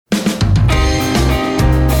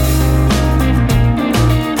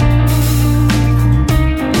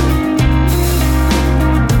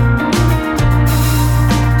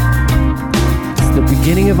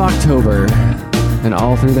October and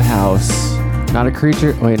all through the house. Not a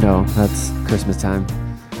creature. Wait, no, that's Christmas time.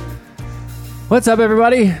 What's up,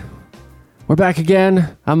 everybody? We're back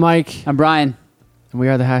again. I'm Mike. I'm Brian. And we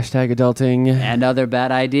are the Hashtag Adulting And Other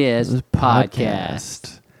Bad Ideas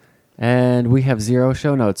podcast. And we have 0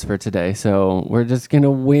 show notes for today, so we're just going to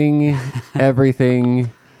wing everything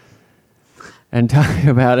and talk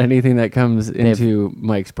about anything that comes into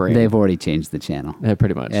Mike's brain. They've already changed the channel. Yeah,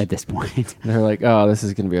 pretty much. At this point. They're like, oh, this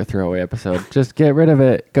is going to be a throwaway episode. Just get rid of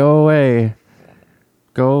it. Go away.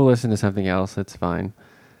 Go listen to something else. It's fine.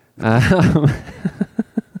 I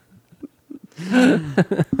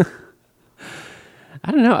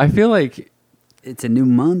don't know. I feel like It's a new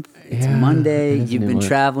month. It's Monday. it is a You've new been month.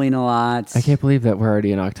 traveling a lot. I can't believe that we're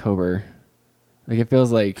already in October. Like, it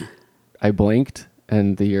feels like I blinked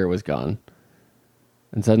and the year was gone.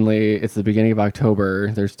 And suddenly it's the beginning of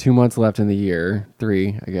October. There's 2 months left in the year.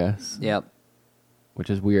 3, I guess. Yep. Which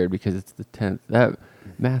is weird because it's the 10th. That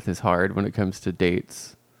math is hard when it comes to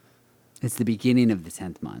dates. It's the beginning of the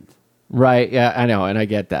 10th month. Right. Yeah, I know. And I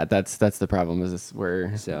get that. That's the problem is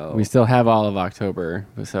we still have all of October.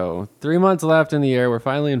 So 3 months left in the year. We're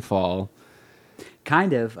finally in fall.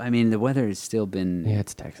 Kind of. I mean, the weather has still been Yeah,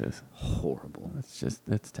 it's Texas. horrible. It's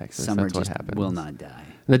Texas. Summer That's what just happens. will not die.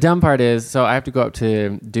 The dumb part is, so I have to go up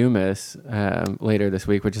to Dumas later this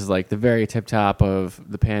week, which is like the very tip top of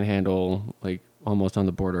the Panhandle, like almost on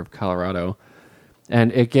the border of Colorado.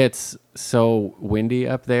 And it gets so windy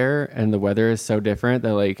up there, and the weather is so different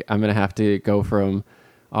that like I'm gonna have to go from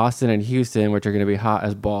Austin and Houston, which are gonna be hot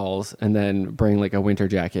as balls, and then bring like a winter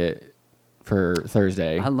jacket for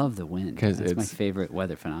Thursday. I love the wind. 'Cause That's my it's- favorite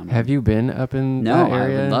weather phenomenon. Have you been up in No, that I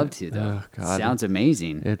area? would love to, though. Oh, God. Sounds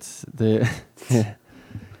amazing. It's the.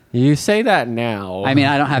 You say that now. I mean,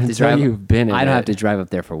 I don't have to until drive. You've been in I don't have it. to drive up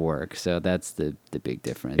there for work, so that's the big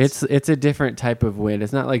difference. It's a different type of wind.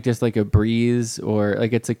 It's not like just like a breeze or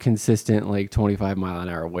like it's a consistent like 25 mile an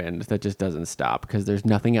hour wind that just doesn't stop because there's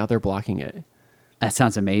nothing out there blocking it. That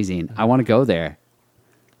sounds amazing. I want to go there.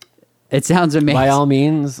 It sounds amazing. By all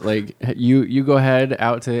means, like you go ahead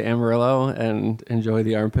out to Amarillo and enjoy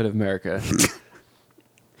the armpit of America.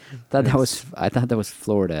 I thought that was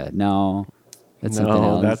Florida. No, that's something No,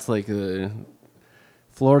 else. that's like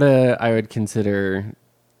Florida. I would consider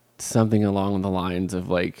something along the lines of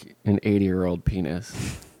like an 80-year-old penis.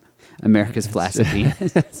 America's flaccid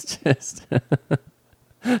penis. It's just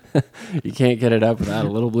you can't get it up without a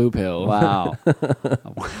little blue pill. Wow.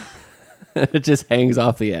 It just hangs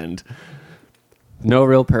off the end. No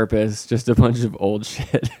real purpose, just a bunch of old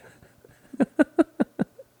shit.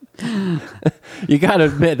 You gotta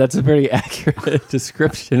admit, that's a very accurate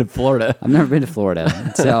description of Florida. I've never been to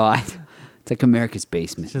Florida, so it's like America's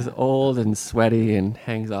basement. It's just old and sweaty and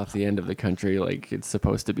hangs off the end of the country like it's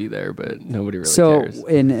supposed to be there, but nobody really So cares.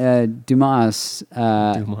 in Dumas,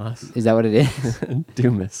 Dumas. is that what it is?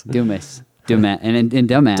 Dumas. Dumas. And in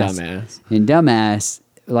Dumbass. Dumbass. In Dumbass,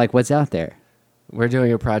 like what's out there? We're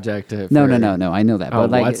doing a project. No. I know that. Oh,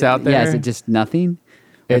 but like, what's out Yeah, is there? it just nothing?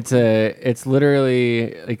 It's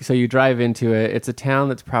literally like, so you drive into it. It's a town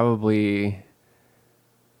that's probably,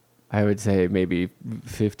 I would say maybe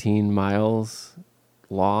 15 miles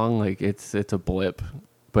long. Like it's a blip,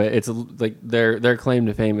 but it's like their claim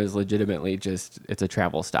to fame is legitimately just, it's a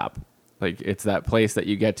travel stop. Like it's that place that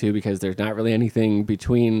you get to because there's not really anything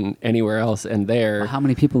between anywhere else and there. Well, how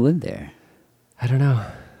many people live there? I don't know.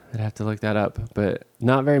 I'd have to look that up, but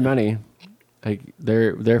not very many. Like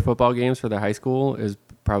their football games for their high school is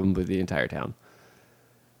probably the entire town.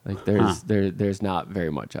 Like there's not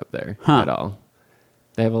very much up there at all.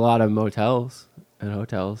 They have a lot of motels and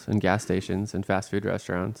hotels and gas stations and fast food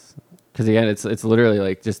restaurants. Because again, it's literally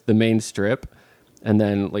like just the main strip, and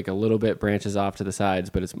then like a little bit branches off to the sides,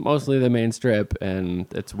 but it's mostly the main strip, and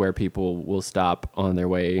it's where people will stop on their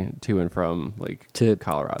way to and from like to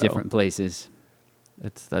Colorado. Different places.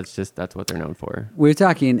 That's what they're known for. We were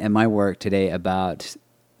talking at my work today about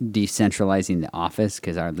decentralizing the office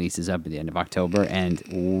because our lease is up at the end of October,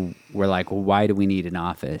 and we're like, well, why do we need an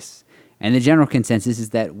office? And the general consensus is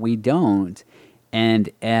that we don't. And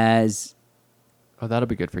as Oh, that'll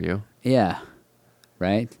be good for you. yeah,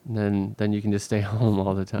 right. And then you can just stay home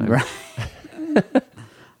all the time. Right.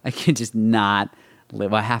 I can just not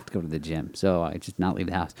live. I have to go to the gym, so I just not leave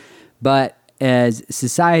the house. But as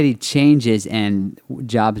society changes and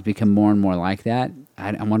jobs become more and more like that,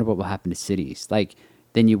 I wonder what will happen to cities. Like,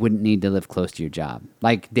 then you wouldn't need to live close to your job,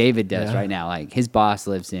 like David does right now. Like his boss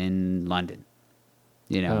lives in London,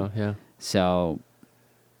 you know. Oh yeah. So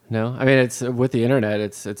No, I mean it's with the internet.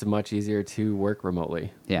 It's much easier to work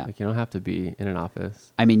remotely. Yeah. like you don't have to be in an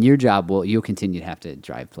office. I mean, your job you'll continue to have to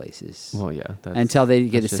drive places. Well, yeah, Until they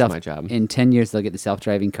get that's the just my job. In 10 years, they'll get the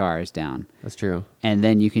self-driving cars down. That's true. And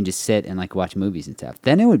then you can just sit and like watch movies and stuff.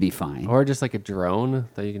 Then it would be fine. Or just like a drone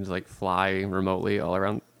that you can just like fly remotely all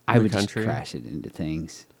around I the would country. just crash it into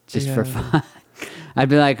things just for Yeah. fun. I'd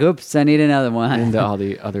be like, oops, I need another one. Into all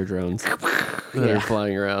the other drones that Yeah. are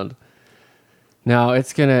flying around. No,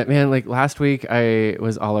 it's gonna, man. Like last week, I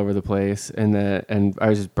was all over the place, and I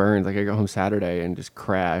was just burned. Like I got home Saturday and just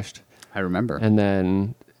crashed, I remember. and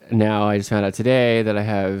then now I just found out today that I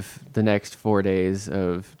have the next 4 days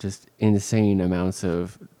of just insane amounts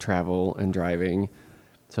of travel and driving.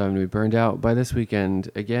 So I'm gonna be burned out by this weekend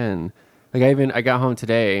again. Like I got home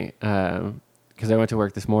today because I went to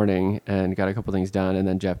work this morning and got a couple things done, and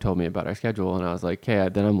then Jeff told me about our schedule, and I was like, okay,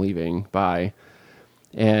 then I'm leaving. Bye.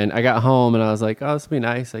 And I got home and I was like, oh, this will be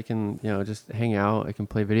nice. I can, just hang out. I can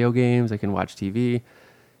play video games. I can watch TV.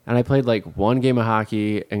 And I played like one game of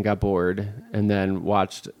hockey and got bored, and then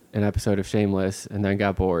watched an episode of Shameless and then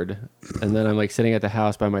got bored. And then I'm like sitting at the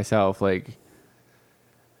house by myself, like,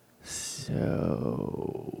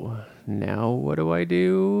 so now what do I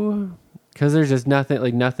do? Because there's just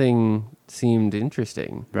nothing seemed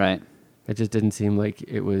interesting. Right. It just didn't seem like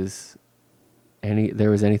there was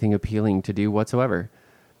anything appealing to do whatsoever,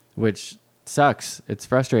 which sucks. It's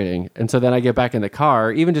frustrating. And so then I get back in the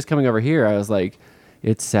car, even just coming over here, I was like,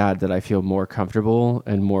 it's sad that I feel more comfortable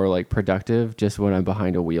and more like productive just when I'm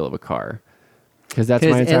behind a wheel of a car. Because that's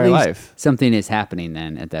my entire life. Something is happening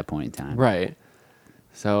then at that point in time. Right.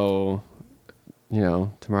 So,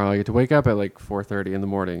 tomorrow I get to wake up at like 4:30 in the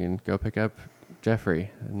morning and go pick up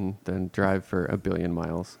Jeffrey and then drive for 1 billion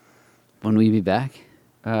miles. When will you be back?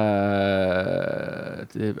 I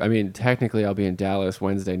mean, technically I'll be in Dallas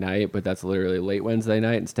Wednesday night, but that's literally late Wednesday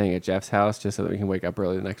night and staying at Jeff's house just so that we can wake up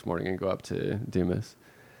early the next morning and go up to Dumas.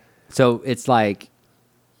 So it's like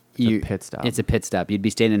A pit stop. It's a pit stop. You'd be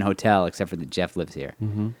staying in a hotel except for that Jeff lives here.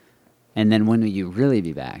 Mm-hmm. And then when will you really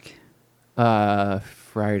be back?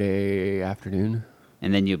 Friday afternoon.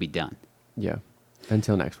 And then you'll be done. Yeah.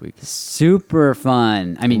 Until next week. Super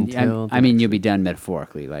fun. I mean, Until I mean, you'll be done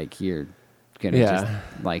metaphorically. Like you're gonna Yeah. just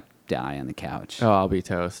like die on the couch. Oh, I'll be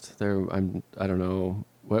toast. I don't know.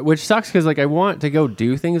 Which sucks because like I want to go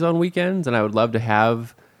do things on weekends, and I would love to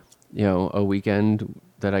have, a weekend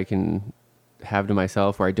that I can have to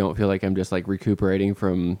myself where I don't feel like I'm just like recuperating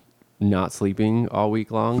from not sleeping all week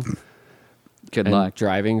long. Good and luck.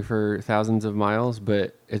 driving for thousands of miles,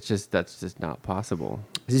 but that's just not possible.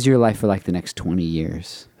 This is your life for like the next 20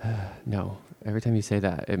 years. No. Every time you say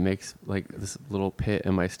that, it makes like this little pit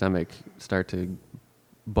in my stomach start to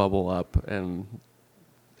bubble up and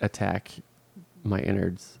attack my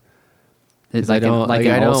innards. It's 'Cause like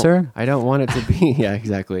an ulcer? I don't want it to be. Yeah,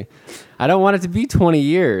 exactly. I don't want it to be 20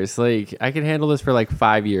 years. Like I can handle this for like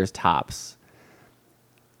 5 years tops.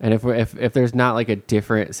 And if there's not like a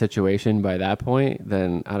different situation by that point,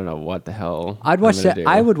 then I don't know what the hell I'd watch I'm gonna that. do.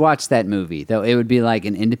 I would watch that movie though. It would be like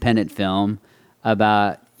an independent film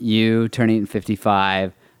about you turning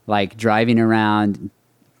 55, like driving around,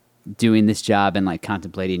 doing this job, and like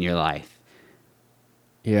contemplating your life.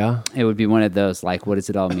 Yeah. It would be one of those like, what does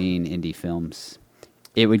it all mean? Indie films.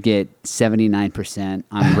 It would get 79%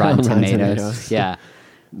 on Rotten Tomatoes. Yeah.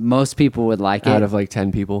 Most people would like it. Out of like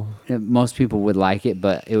 10 people. Most people would like it,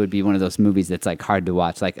 but it would be one of those movies that's like hard to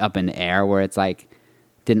watch, like Up in the Air, where it's like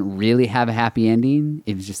didn't really have a happy ending.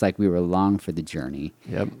 It was just like we were along for the journey.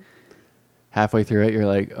 Yep. Halfway through it, you're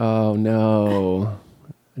like, oh no.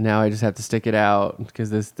 Now I just have to stick it out because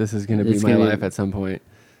this is going to be It's my gonna be- life at some point.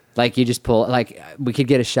 Like you just pull, like we could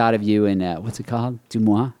get a shot of you in what's it called, Du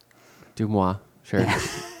Moi. Du moi. Sure.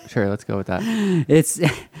 Sure, let's go with that. It's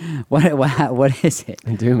what is it?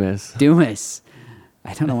 Dumas. Dumas.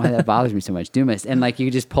 I don't know why that bothers me so much. Dumas, and like you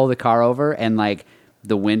could just pull the car over and like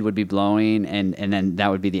the wind would be blowing, and then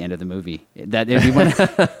that would be the end of the movie. That it'd be one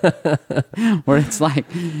where it's like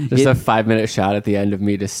Just a 5-minute shot at the end of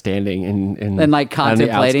me just standing in And, like, on the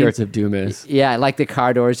contemplating. outskirts of Dumas. yeah, like the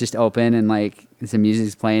car doors just open and like some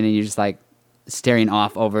music's playing, and you're just like staring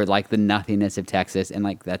off over like the nothingness of Texas, and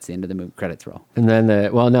like that's the end of the movie. Credits roll. And then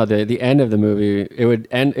the end of the movie, it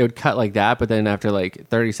would cut like that, but then after like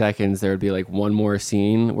 30 seconds there would be like one more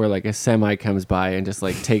scene where like a semi comes by and just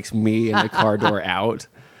like takes me and the car door out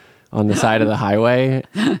on the side of the highway,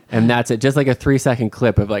 and that's it. Just like a 3-second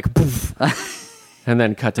clip of like poof, and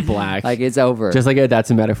then cut to black. Like it's over. Just like that's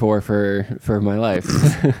a metaphor for my life.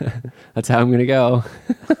 That's how I'm gonna go.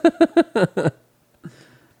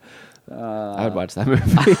 I would watch that movie.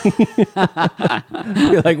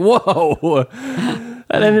 Be like, whoa,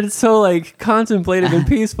 And then it's so like contemplative and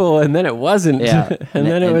peaceful, and then it wasn't. Yeah. And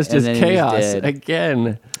then it was just then he chaos did.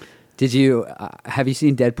 again. Did you have you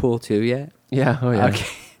seen Deadpool 2 yet? Yeah. Oh yeah. Okay.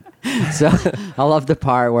 So I love the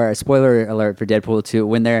part where, spoiler alert for Deadpool 2,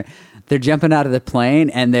 when they're jumping out of the plane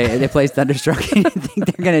and they play Thunderstruck and you think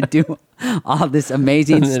they're gonna do all this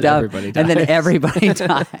amazing And then stuff, everybody and then dies. everybody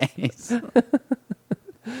dies.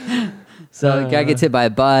 So guy gets hit by a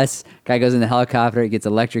bus, guy goes in the helicopter, he gets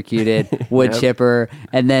electrocuted, wood Yep. chipper,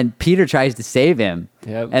 and then Peter tries to save him.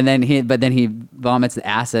 Yep. And then he vomits the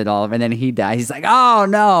acid all over, and then he dies. He's like, oh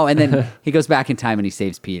no! And then he goes back in time and he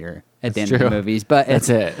saves Peter at the end That's of the true. movies. But That's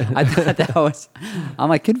it. I thought that was, I'm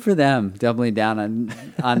like, good for them, doubling down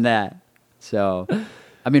on that. So,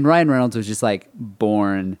 I mean, Ryan Reynolds was just like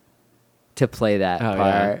born to play that Oh,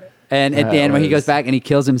 part. yeah. And at the That end, when he goes was- back and he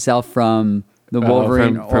kills himself from the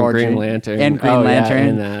Wolverine from origin Green Lantern. and Green Oh, yeah, Lantern,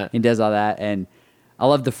 and that. he does all that. And I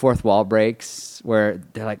love the fourth wall breaks where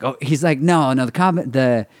they're like, oh, he's like, no,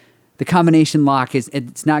 the combination lock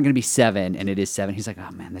it's not going to be 7, and it is 7. He's like,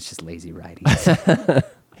 oh man, that's just lazy writing.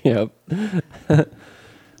 Yep.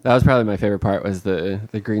 That was probably my favorite part, was the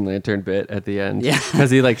Green Lantern bit at the end. Yeah. Because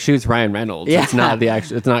he like shoots Ryan Reynolds. Yeah. It's not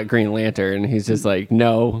it's not Green Lantern. He's just like,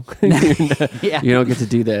 no, Yeah. you don't get to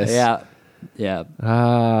do this. Yeah. Yeah.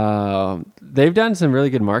 They've done some really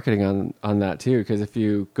good marketing on that too. Because if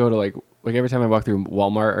you go to like every time I walk through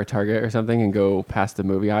Walmart or Target or something and go past the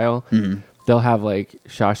movie aisle, they'll have like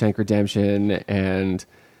Shawshank Redemption and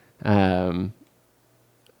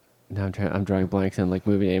now I'm drawing blanks on like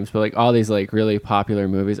movie names, but like all these like really popular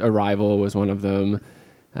movies. Arrival was one of them,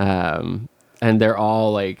 and they're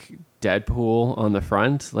all like Deadpool on the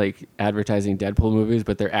front, like advertising Deadpool movies,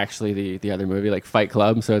 but they're actually the other movie, like Fight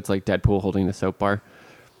Club. So it's like Deadpool holding the soap bar,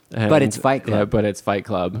 But it's Fight Club. Yeah, but it's Fight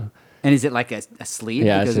Club. And is it like a sleeve?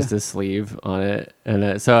 Yeah, it's Because just a sleeve on it,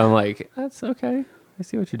 and so I'm like, that's okay. I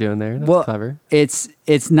see what you're doing there. That's well, clever. It's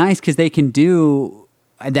nice because they can do.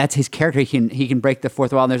 That's his character. He can break the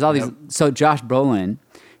fourth wall. And there's all these. Yep. So Josh Brolin,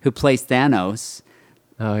 who plays Thanos,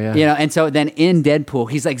 Oh yeah. and so then in Deadpool,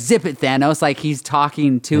 he's like, "Zip it, Thanos!" Like he's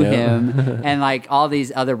talking to Yep. him, and like all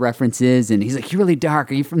these other references, and he's like, "You're really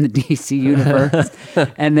dark. Are you from the DC universe?"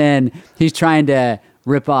 And then he's trying to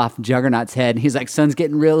rip off Juggernaut's head, and he's like, "Sun's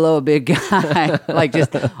getting real low, big guy." Like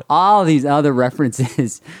just all these other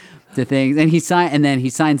references to things, and he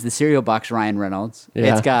signs the cereal box Ryan Reynolds.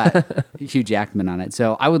 Yeah. It's got Hugh Jackman on it,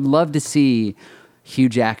 so I would love to see Hugh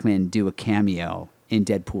Jackman do a cameo in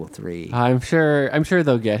Deadpool 3. I'm sure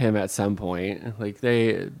they'll get him at some point. Like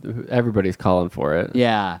everybody's calling for it.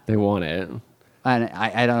 Yeah, They want it. and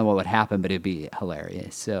I don't know what would happen, but it'd be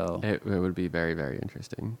hilarious. So It would be very, very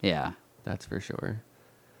interesting. yeah, That's for sure.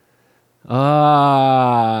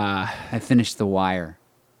 I finished The Wire.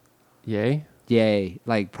 Yay. Yay!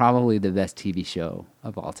 Like probably the best TV show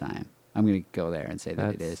of all time. I'm gonna go there and say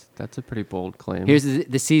that it is. That's a pretty bold claim. Here's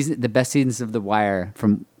the season. The best seasons of The Wire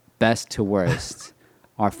from best to worst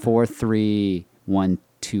are 4, 3, 1,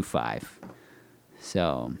 2, 5.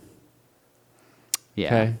 So yeah,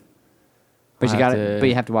 Okay. but I'll you got have to to- but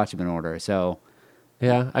you have to watch them in order. So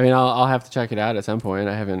Yeah. I mean, I'll have to check it out at some point.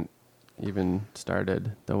 I haven't even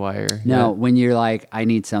started The Wire. no, yet. when you're like, I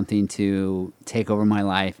need something to take over my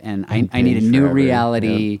life, and I And need a binge new forever.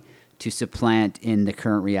 reality to supplant in the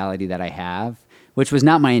current reality that I have, which was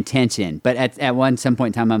not my intention. But at some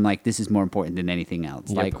point in time, I'm like, this is more important than anything else.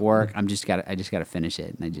 Yep. Like work, I just gotta finish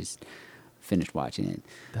it, and I just finished watching it.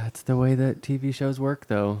 That's the way that TV shows work,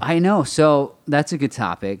 though. I know. So that's a good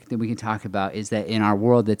topic that we can talk about, is that in our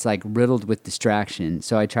world that's like riddled with distraction.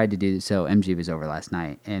 So I tried to do, so MG was over last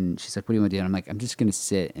night and she's like, what do you want to do? And I'm like, I'm just going to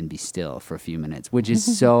sit and be still for a few minutes, which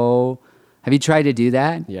is so, have you tried to do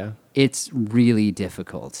that? Yeah. It's really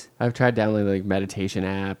difficult. I've tried downloading like meditation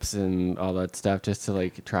apps and all that stuff just to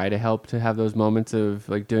like try to help to have those moments of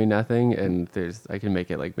like doing nothing, and I can make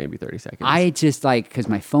it like maybe 30 seconds. I just like, because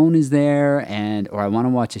my phone is there or I want to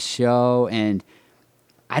watch a show, and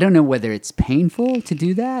I don't know whether it's painful to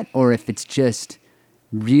do that or if it's just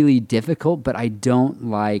really difficult, but I don't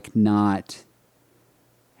like not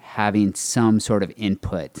having some sort of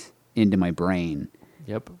input into my brain,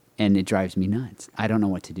 Yep. and it drives me nuts. I don't know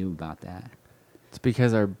what to do about that. It's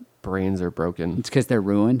because our brains are broken. It's because they're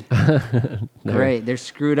ruined. They're- Great, they're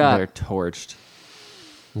screwed up. They're torched.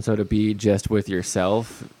 And so to be just with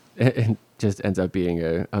yourself, it just ends up being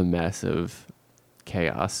a mess of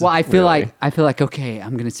chaos. Well, I feel really. like okay,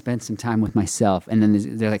 I'm gonna spend some time with myself, and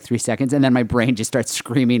then they're like 3 seconds, and then my brain just starts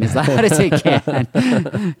screaming as loud as it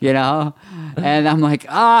can, you know. And I'm like,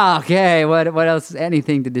 okay, what else?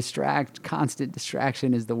 Anything to distract? Constant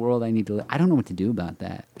distraction is the world I need to live. I don't know what to do about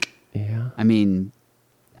that. Yeah. I mean,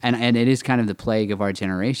 and it is kind of the plague of our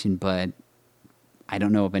generation, but I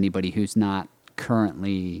don't know of anybody who's not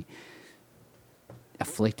currently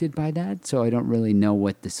afflicted by that, so I don't really know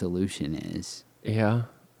what the solution is. Yeah.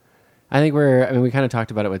 I think we kind of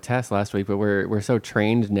talked about it with Tess last week, but we're so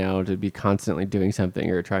trained now to be constantly doing something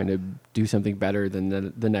or trying to do something better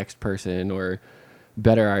than the next person, or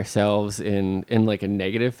better ourselves in like a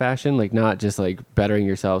negative fashion, like not just like bettering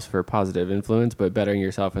yourselves for positive influence, but bettering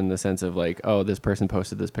yourself in the sense of like, oh, this person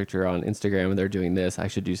posted this picture on Instagram and they're doing this, I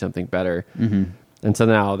should do something better. Mm-hmm. And so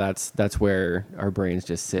now that's where our brains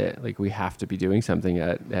just sit. Like we have to be doing something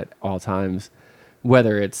at all times,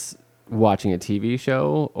 whether it's watching a TV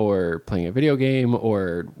show or playing a video game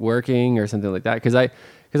or working or something like that. Because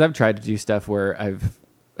I've tried to do stuff where I've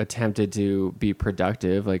attempted to be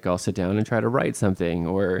productive. Like I'll sit down and try to write something,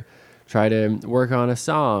 or try to work on a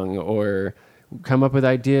song, or come up with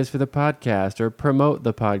ideas for the podcast, or promote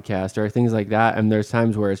the podcast, or things like that. And there's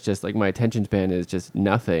times where it's just like my attention span is just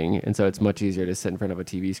nothing. And so it's much easier to sit in front of a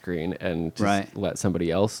TV screen and just let somebody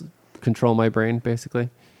else control my brain, basically.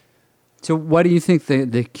 So what do you think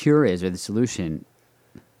the cure is, or the solution?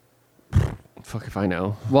 Fuck if I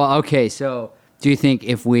know. Well, okay, so do you think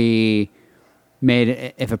if a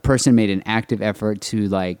person made an active effort to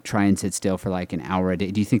like try and sit still for like an hour a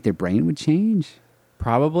day, do you think their brain would change?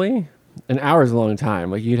 Probably. An hour is a long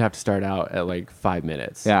time. Like you'd have to start out at like 5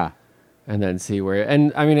 minutes. Yeah. And then see where,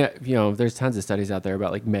 and I mean, there's tons of studies out there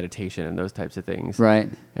about like meditation and those types of things.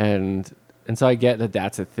 Right. And so I get that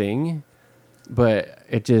that's a thing, but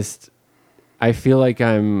I feel like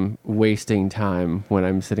I'm wasting time when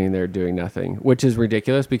I'm sitting there doing nothing, which is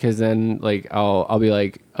ridiculous, because then like I'll be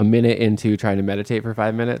like a minute into trying to meditate for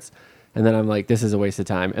 5 minutes, and then I'm like, this is a waste of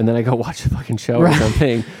time, and then I go watch a fucking show or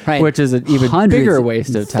something, which is an even bigger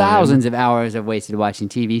waste of time. Thousands of hours I've wasted watching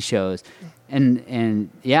TV shows,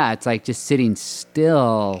 and yeah, it's like just sitting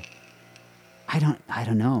still. I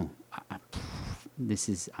don't know.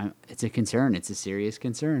 It's a concern. It's a serious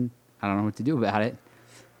concern. I don't know what to do about it.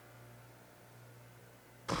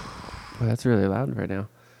 Well, that's really loud right now.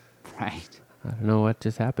 Right. I don't know what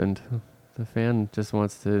just happened. The fan just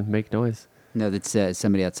wants to make noise. No, that's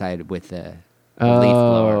somebody outside with a leaf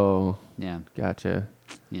blower. Yeah. Gotcha.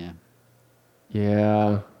 Yeah.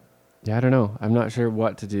 Yeah. Yeah, I don't know. I'm not sure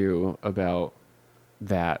what to do about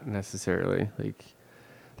that necessarily. Like,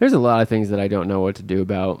 there's a lot of things that I don't know what to do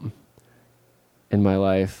about in my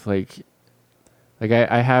life. Like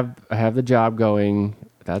I have the job going.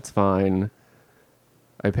 That's fine.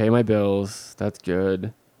 I pay my bills. That's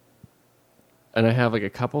good. And I have like a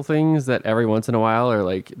couple things that every once in a while are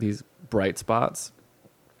like these bright spots.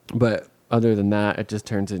 But other than that, it just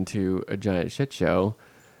turns into a giant shit show.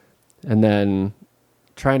 And then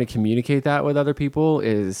trying to communicate that with other people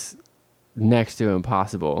is next to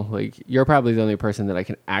impossible. Like you're probably the only person that I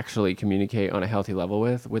can actually communicate on a healthy level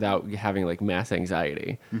with without having like mass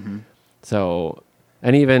anxiety. Mm-hmm. So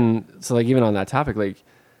even on that topic, like,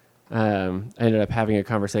 I ended up having a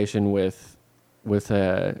conversation with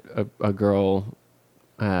a girl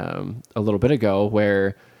a little bit ago,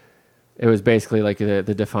 where it was basically like the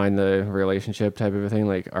define the relationship type of a thing.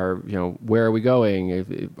 Like, where are we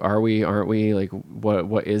going? Are we, aren't we? Like,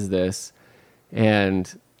 what is this?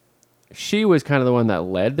 And she was kind of the one that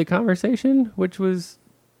led the conversation, which was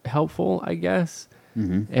helpful, I guess.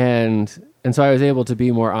 Mm-hmm. And so I was able to be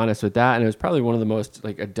more honest with that. And it was probably one of the most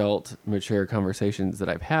like adult, mature conversations that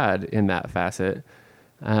I've had in that facet.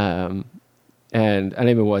 And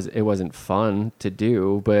it wasn't fun to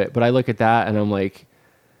do, but I look at that and I'm like,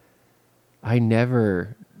 I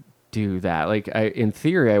never do that. Like in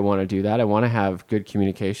theory, I want to do that. I want to have good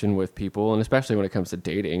communication with people, and especially when it comes to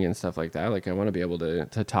dating and stuff like that. Like I want to be able to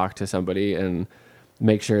talk to somebody and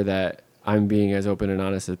make sure that I'm being as open and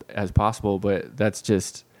honest as possible. But that's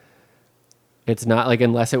just, it's not like,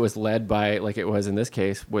 unless it was led by, like it was in this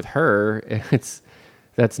case with her,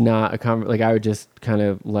 that's not like I would just kind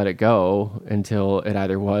of let it go until it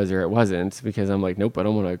either was or it wasn't, because I'm like, nope, I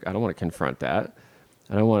don't want to confront that.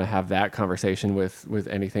 I don't want to have that conversation with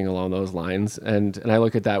anything along those lines. And I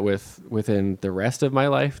look at that within the rest of my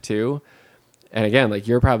life too. And again, like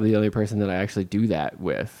you're probably the only person that I actually do that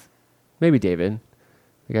with. Maybe David.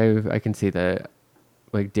 Like I can see that,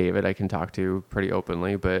 like David, I can talk to pretty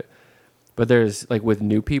openly, but there's like with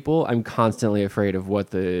new people, I'm constantly afraid of what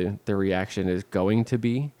the reaction is going to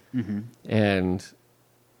be. Mm-hmm. And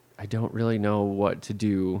I don't really know what to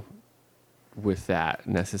do with that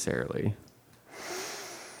necessarily.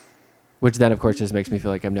 Which then, of course, just makes me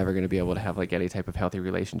feel like I'm never going to be able to have like any type of healthy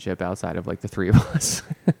relationship outside of like the three of us.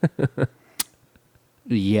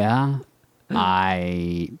 Yeah.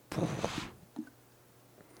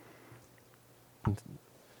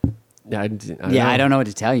 Yeah, I don't know what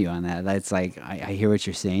to tell you on that. That's like I hear what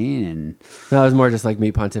you're saying, and that was more just like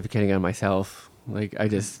me pontificating on myself. Like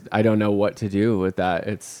I don't know what to do with that.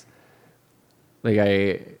 It's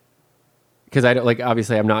like because I don't, like,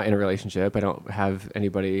 obviously I'm not in a relationship. I don't have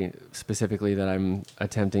anybody specifically that I'm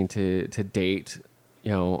attempting to date,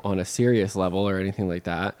 on a serious level or anything like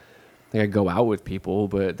that. Like I go out with people,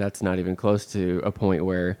 but that's not even close to a point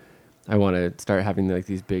where I want to start having like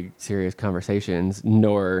these big serious conversations,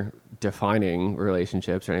 nor defining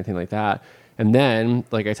relationships or anything like that. And then,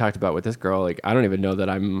 like I talked about with this girl, like I don't even know that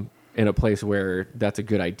I'm in a place where that's a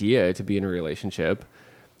good idea to be in a relationship.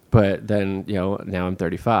 But then, now I'm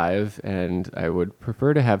 35 and I would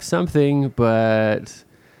prefer to have something, but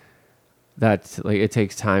that's like, it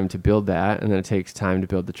takes time to build that. And then it takes time to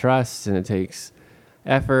build the trust, and it takes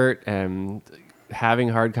effort and having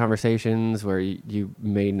hard conversations where you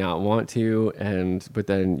may not want to, but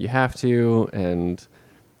then you have to, and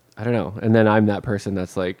I don't know. And then I'm that person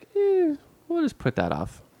that's like, we'll just put that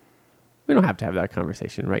off. We don't have to have that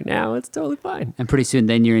conversation right now. It's totally fine. And pretty soon,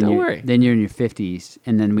 then you're in your 50s,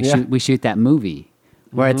 and then we shoot that movie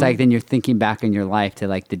where it's like then you're thinking back in your life to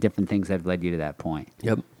like the different things that have led you to that point.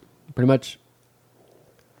 Yep, pretty much.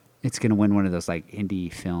 It's gonna win one of those like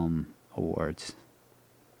indie film awards,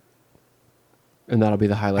 and that'll be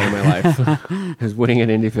the highlight of my life: is winning an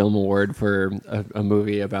indie film award for a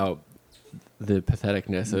movie about the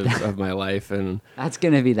patheticness of my life. And that's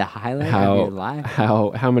gonna be the highlight of your life.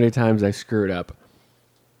 How many times I screwed up.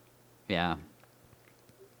 Yeah.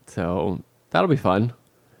 So that'll be fun.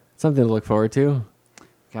 Something to look forward to.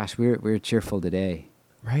 Gosh, we're cheerful today.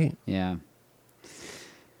 Right? Yeah.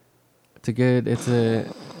 I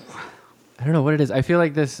don't know what it is. I feel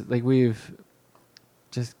like we've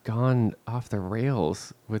just gone off the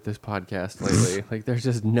rails with this podcast lately. Like there's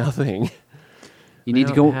just nothing. You need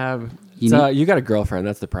to go. You got a girlfriend.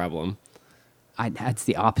 That's the problem. That's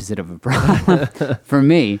the opposite of a problem for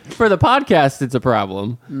me. For the podcast, it's a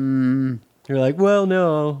problem. You're like, well,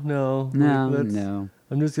 no.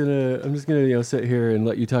 I'm just gonna sit here and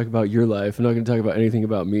let you talk about your life. I'm not gonna talk about anything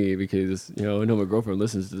about me because I know my girlfriend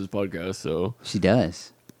listens to this podcast. So she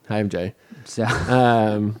does. Hi, MJ. So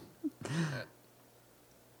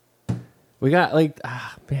we got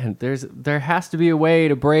man. There has to be a way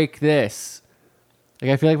to break this. Like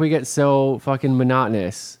I feel like we get so fucking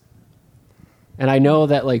monotonous. And I know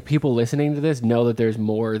that like people listening to this know that there's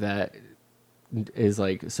more that is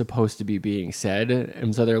like supposed to be being said,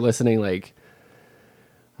 and so they're listening. Like,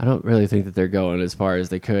 I don't really think that they're going as far as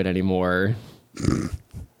they could anymore.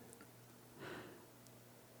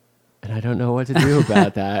 And I don't know what to do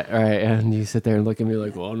about that. All right, and you sit there and look at me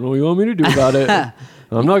like, well, I don't know what you want me to do about it.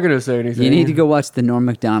 I'm not going to say anything. You need to go watch the Norm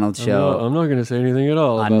Macdonald show. I'm not going to say anything at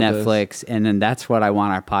all on Netflix, and then that's what I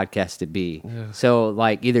want our podcast to be. Yeah. So,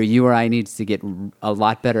 like, either you or I needs to get a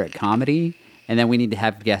lot better at comedy, and then we need to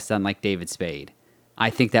have guests on like David Spade. I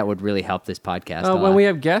think that would really help this podcast. When we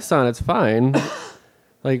have guests on, it's fine.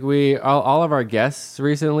 Like all of our guests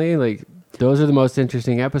recently, like those are the most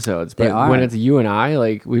interesting episodes. But when it's you and I,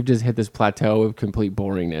 like we've just hit this plateau of complete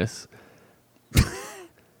boringness.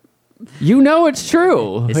 It's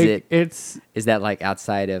true. Is that like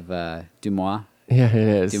outside of Dumas? Yeah, it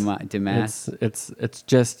is. Dumas. It's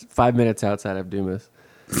just 5 minutes outside of Dumas.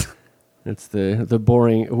 It's the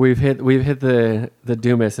boring. We've hit the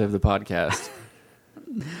Dumas of the podcast.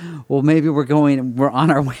 Well, maybe we're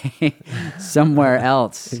on our way somewhere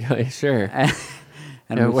else. Yeah, sure.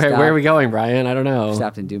 And where are we going, Brian? I don't know.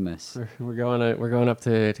 Stopped in Dumas. We're going up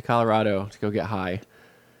to Colorado to go get high.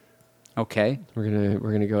 Okay. We're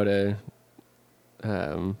gonna go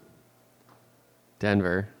to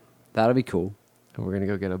Denver. That'll be cool. And we're gonna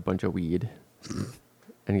go get a bunch of weed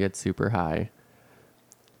and get super high.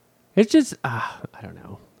 It's just I don't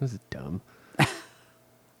know. This is dumb.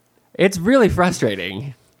 It's really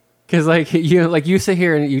frustrating because you sit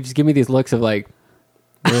here and you just give me these looks of like,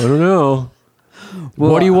 I don't know.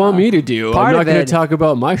 Well, what do you want me to do? I'm not going to talk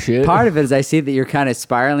about my shit. Part of it is I see that you're kind of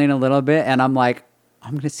spiraling a little bit, and I'm like,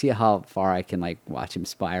 I'm going to see how far I can like watch him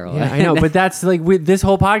spiral. Yeah, I know, but that's like this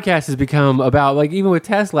whole podcast has become about like even with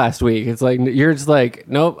Tess last week. It's like you're just like,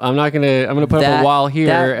 nope, I'm going to put up a wall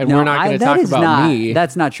here, and we're not going to talk about me.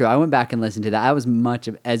 That's not true. I went back and listened to that. I was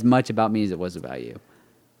as much about me as it was about you.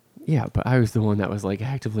 Yeah, but I was the one that was like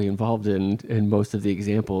actively involved in most of the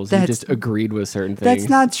examples. You just agreed with certain things. That's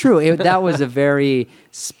not true. That was a very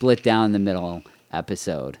split down the middle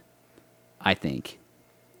episode, I think.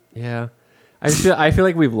 Yeah, I feel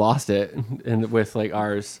like we've lost it with like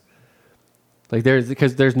ours. Like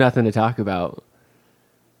there's nothing to talk about.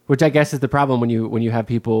 Which I guess is the problem when you have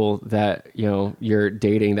people that you're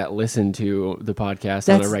dating that listen to the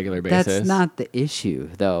podcast on a regular basis. That's not the issue,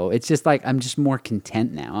 though. It's just like I'm just more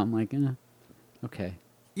content now. I'm like, okay.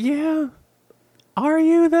 Yeah. Are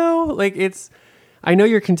you though? Like I know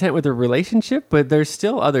you're content with the relationship, but there's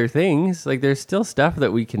still other things. Like there's still stuff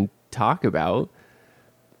that we can talk about.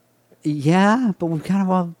 Yeah, but we've kind of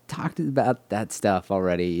all talked about that stuff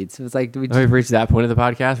already. It's like we've reached that point of the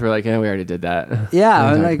podcast. We're like, we already did that.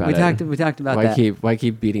 Yeah, we talked about why that. Why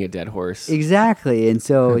keep beating a dead horse? Exactly, and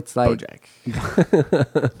so it's like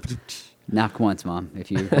BoJack. Knock once, Mom, if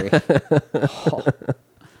you agree.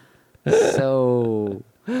 So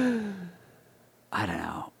I don't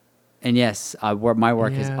know. And yes, my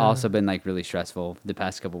work has also been like really stressful the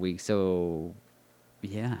past couple weeks. So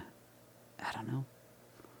yeah, I don't know.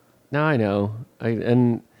 No, I know.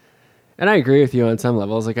 And I agree with you on some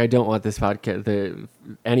levels. Like I don't want this podcast,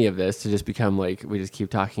 any of this, to just become like we just keep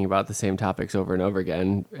talking about the same topics over and over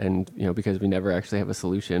again, and because we never actually have a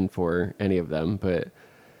solution for any of them. But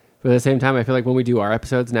at the same time, I feel like when we do our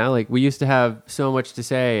episodes now, like we used to have so much to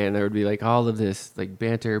say, and there would be like all of this like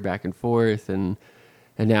banter back and forth, and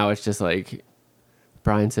now it's just like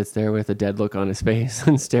Brian sits there with a dead look on his face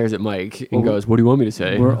and stares at Mike and goes, "What do you want me to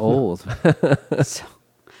say?" We're old. So,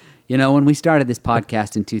 when we started this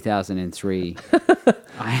podcast in 2003,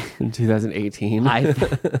 in 2018,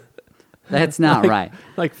 that's not right.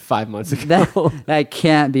 Like 5 months ago. That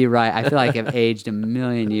can't be right. I feel like I've aged a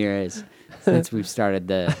million years since we've started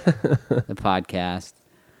the podcast.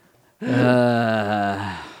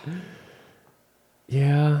 Yeah.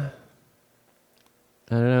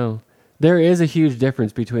 I don't know. There is a huge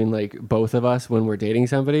difference between like both of us when we're dating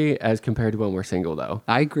somebody as compared to when we're single, though.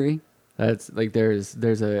 I agree. That's like there's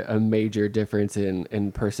a major difference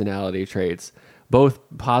in personality traits, both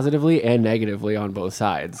positively and negatively on both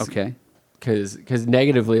sides. Okay. Because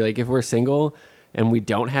negatively, like if we're single and we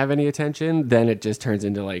don't have any attention, then it just turns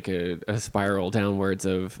into like a spiral downwards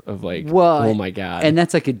of like, oh my God. And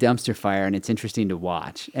that's like a dumpster fire, and it's interesting to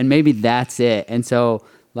watch. And maybe that's it. And so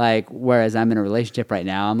like, whereas I'm in a relationship right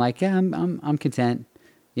now, I'm like, yeah, I'm content,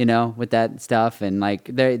 with that stuff. And like,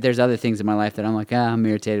 there's other things in my life that I'm like, I'm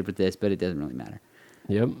irritated with this, but it doesn't really matter.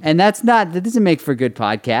 Yep. And that doesn't make for a good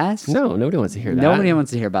podcast. No, nobody wants to hear that. Nobody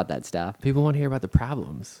wants to hear about that stuff. People want to hear about the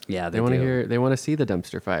problems. Yeah, they want to hear. They want to see the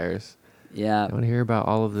dumpster fires. Yeah. They want to hear about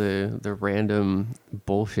all of the random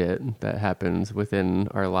bullshit that happens within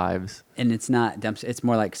our lives. And it's not dumpster. It's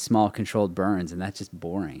more like small controlled burns, and that's just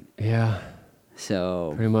boring. Yeah.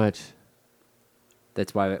 So pretty much.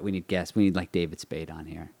 That's why we need guests. We need like David Spade on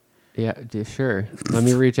here. Yeah, sure. Let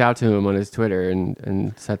me reach out to him on his Twitter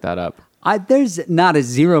and set that up. There's not a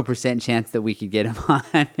 0% chance that we could get him on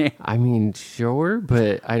here. I mean, sure,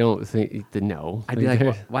 but I don't think no. I'd be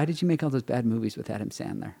like, why did you make all those bad movies with Adam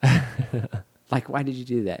Sandler? Like, why did you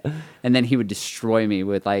do that? And then he would destroy me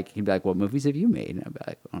with he'd be like, what movies have you made? And I'd be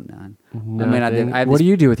like, oh, none. Nothing. What do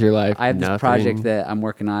you do with your life? I have this project that I'm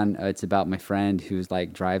working on. It's about my friend who's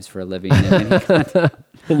drives for a living.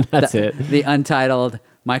 And that's it. The untitled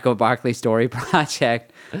Michael Barkley story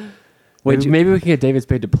project. Maybe we can get David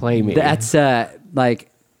Spade to play me. That's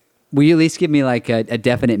will you at least give me a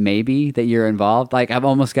definite maybe that you're involved? Like I've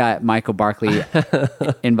almost got Michael Barkley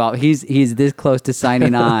involved. He's this close to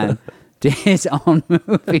signing on to his own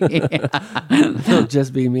movie. It'll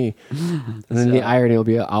just be me. And then the irony will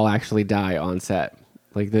be I'll actually die on set.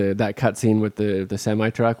 Like that cut scene with the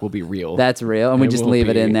semi truck will be real. That's real, and we just leave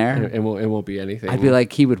it in there. It won't be anything. I'd be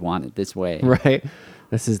like, he would want it this way, right?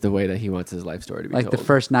 This is the way that he wants his life story to be told. The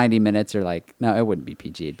first 90 minutes are no, it wouldn't be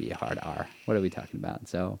PG. It'd be a hard R. What are we talking about?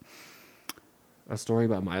 So, a story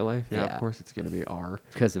about my life? Yeah. Of course it's going to be R.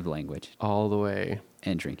 Because of language. All the way.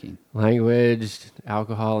 And drinking. Language,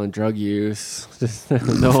 alcohol, and drug use. Just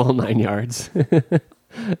the whole 9 yards.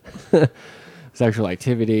 Sexual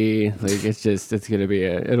activity. It's going to be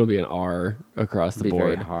it'll be an R across the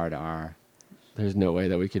board. Very hard R. There's no way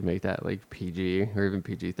that we could make that PG or even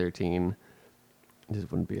PG-13. It just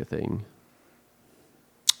wouldn't be a thing.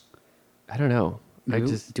 I don't know.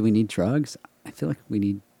 Do we need drugs? I feel like we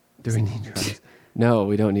need... Do we need drugs? No,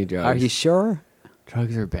 we don't need drugs. Are you sure?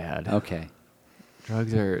 Drugs are bad. Okay.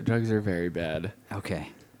 Drugs are very bad. Okay.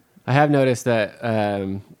 I have noticed that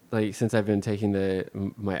since I've been taking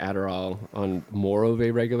my Adderall on more of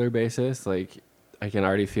a regular basis, I can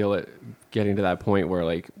already feel it getting to that point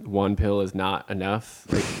where one pill is not enough.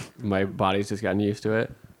 My body's just gotten used to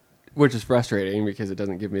it, which is frustrating because it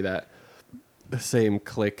doesn't give me the same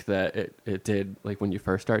click that it did when you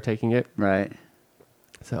first start taking it. Right.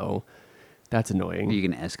 So that's annoying. Are you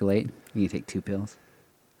going to escalate? You take 2 pills?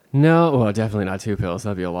 No, well, definitely not 2 pills.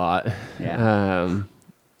 That'd be a lot. Yeah.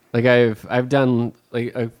 Like I've done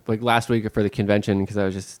like last week for the convention because I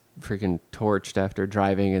was just freaking torched after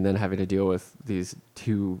driving and then having to deal with these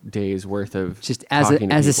 2 days worth of Just as talking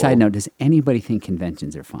to a people. side note, does anybody think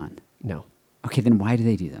conventions are fun? No, Okay, then why do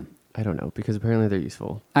they do them? I don't know because apparently they're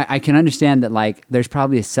useful. I can understand that, like, there's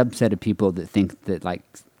probably a subset of people that think that, like,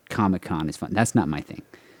 Comic-Con is fun. That's not my thing.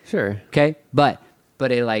 Sure. Okay? But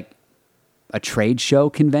a trade show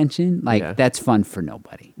convention, like, Yeah. that's fun for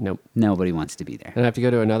nobody. Nope. Nobody wants to be there. And I have to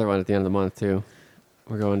go to another one at the end of the month too.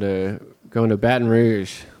 We're going to Baton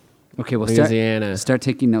Rouge, Okay, well, Louisiana, start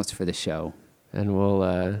taking notes for the show. and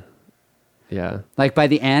we'll yeah. Like, by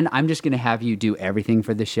the end, I'm just going to have you do everything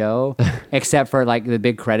for the show, except for, like, the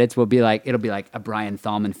big credits will be like, it'll be like a Brian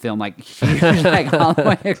Thalman film, like, huge, like, all the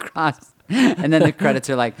way across. And then the credits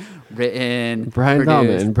are, like, written, Brian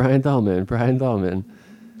produced. Thalman.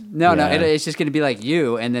 No, Yeah. it's just going to be like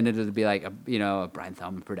you, and then it'll be like, a Brian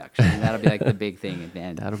Thalman production. And that'll be, like, the big thing at the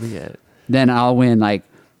end. That'll be it. Then I'll win, like,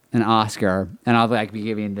 an Oscar, and I'll, like, be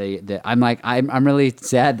giving I'm really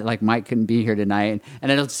sad that, like, Mike couldn't be here tonight,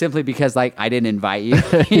 and it'll simply because, like, I didn't invite you.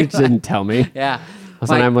 You didn't tell me. Yeah. All of a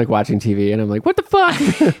sudden I'm like watching TV and I'm like, what the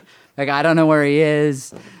fuck? Like, I don't know where he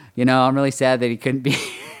is. I'm really sad that he couldn't be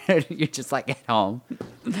here. You're just, like, at home.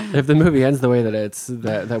 If the movie ends the way that it's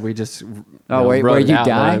that we just where wrote it you out,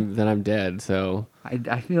 die? then I'm dead. So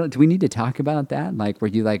I feel, do we need to talk about that? Like,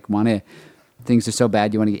 where you, like, things are so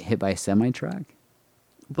bad you want to get hit by a semi-truck?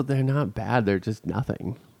 but they're not bad. They're just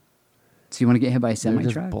nothing. So you want to get hit by a They're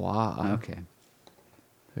just semi-truck? blah. Okay.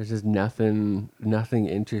 There's just nothing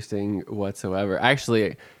interesting whatsoever.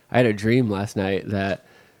 Actually, I had a dream last night that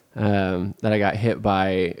I got hit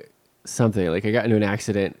by something. Like I got into an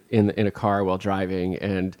accident in a car while driving,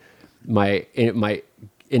 and my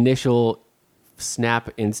initial snap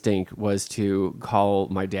instinct was to call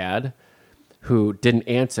my dad, who didn't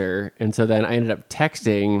answer, and so then I ended up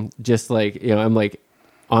texting, just like I'm like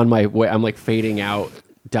on my way, I'm like fading out,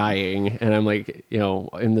 dying, and I'm like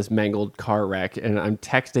in this mangled car wreck, and I'm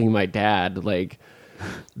texting my dad like,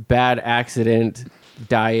 bad accident,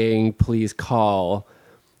 dying, please call.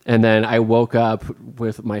 And then I woke up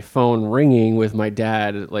with my phone ringing with my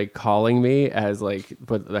dad like calling me as like,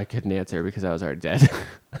 but I couldn't answer because I was already dead.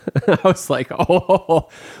 I was like, oh,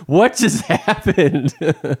 what just happened?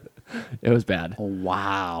 It was bad. Oh,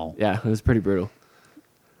 wow. Yeah, it was pretty brutal.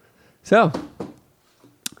 So,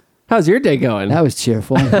 how's your day going? That was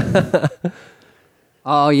cheerful.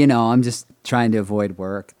 Oh, I'm just trying to avoid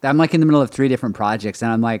work. I'm like in the middle of 3 different projects,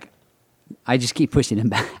 and I'm like, I just keep pushing them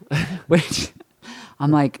back. Which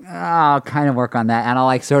I'm like, I'll kind of work on that. And I'll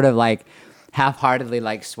like sort of like half-heartedly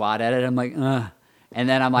like swat at it. I'm like, ugh. And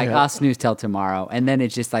then I'm like, Yeah. I'll snooze till tomorrow. And then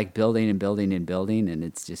it's just like building and building and building, and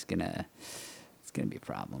it's just gonna be a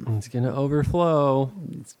problem. It's going to overflow.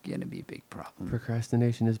 It's gonna be a big problem.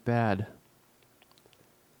 Procrastination is bad.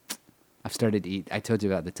 I've started to eat. I told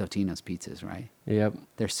you about the Totino's pizzas, right? Yep.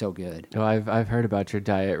 They're so good. Oh, I've heard about your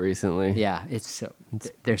diet recently. Yeah,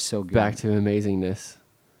 they're so good. Back to amazingness.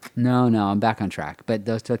 No, I'm back on track. But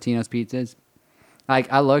those Totino's pizzas,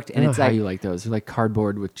 like I looked, I and don't it's know how like you like those. They're like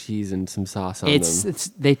cardboard with cheese and some sauce on them.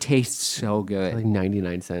 they taste so good. Like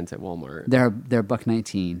 99 cents at Walmart. They're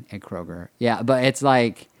 $1.19 at Kroger. Yeah, but it's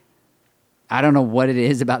like I don't know what it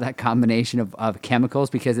is about that combination of chemicals,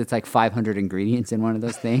 because it's like 500 ingredients in one of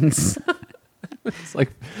those things. It's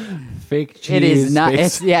like fake cheese. It is not.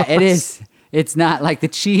 fake It is. It's not like the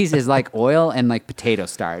cheese is like oil and like potato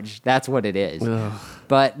starch. That's what it is. Ugh.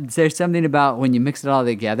 But there's something about when you mix it all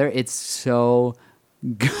together, it's so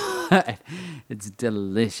good. It's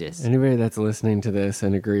delicious. Anybody that's listening to this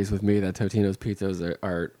and agrees with me that Totino's pizzas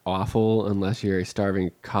are awful unless you're a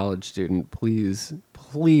starving college student, please,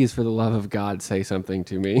 for the love of God, say something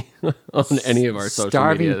to me on any of our social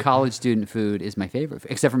Starving media. college student food is my favorite,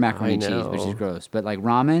 except for macaroni and cheese, which is know. gross. But like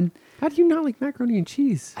ramen, How do you not like macaroni and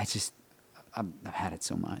cheese? I've had it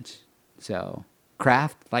so much. So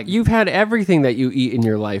Kraft, like You've had everything that you eat in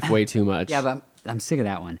your life way too much. yeah, but I'm sick of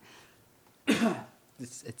that one.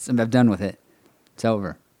 I'm done with it. It's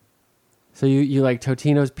over. So you like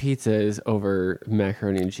Totino's pizzas over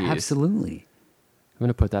macaroni and cheese? Absolutely. I'm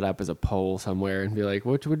gonna put that up as a poll somewhere and be like,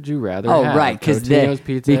 "What would you rather Oh, have?" right, Totino's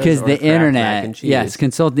pizzas because or the Kraft mac internet. and cheese? Yes,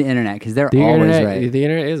 consult the internet because they're the always internet. right. The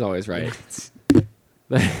internet is always right. It's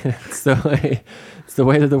the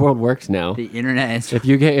way that the world works now. The internet is. If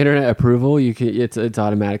you get internet approval, it's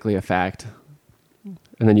automatically a fact,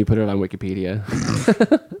 and then you put it on Wikipedia.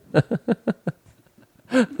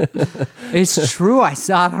 It's true. I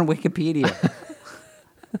saw it on Wikipedia.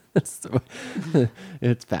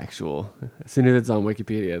 It's factual. As soon as it's on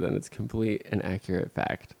Wikipedia, then it's complete and accurate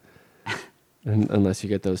fact. unless you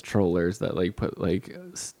get those trollers that like put like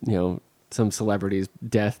some celebrity's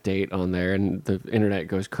death date on there, and the internet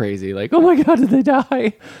goes crazy, like, oh my god, did they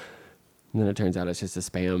die? And then it turns out it's just a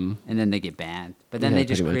spam. And then they get banned. But then Yeah, they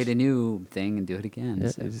just pretty create much. a new thing and do it again. Yeah,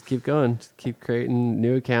 So- just keep going. Just keep creating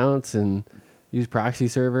new accounts and use proxy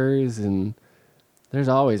servers, and there's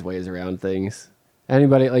always ways around things.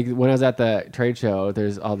 Anybody, like when I was at the trade show,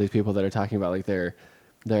 there's all these people that are talking about like their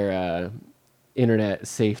internet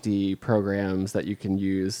safety programs that you can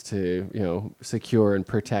use to secure and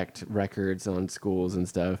protect records on schools and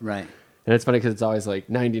stuff. Right. And it's funny because it's always like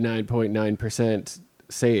 99.9%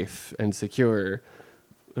 safe and secure.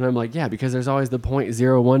 And I'm like, yeah, because there's always the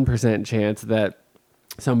 0.01% chance that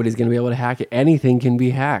somebody's going to be able to hack it. Anything can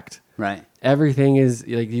be hacked. Right. Everything is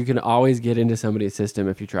like, you can always get into somebody's system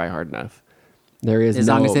if you try hard enough. There is As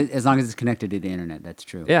long as it's connected to the internet, that's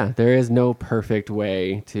true. yeah, there is no perfect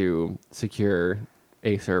way to secure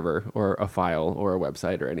a server or a file or a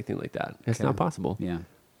website or anything like that. It's Okay. not possible. Yeah.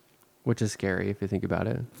 Which is scary if you think about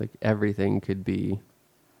it. Like everything could be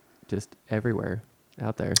just everywhere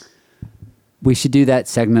out there. We should do that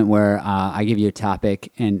segment where I give you a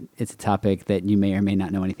topic, and it's a topic that you may or may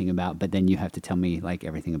not know anything about, but then you have to tell me like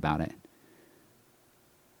everything about it.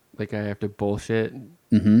 Like I have to bullshit.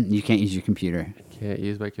 You can't use your computer. Can't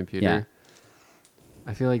use my computer. Yeah.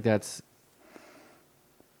 I feel like that's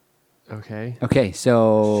okay. Okay,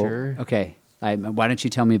 so Sure. okay, why don't you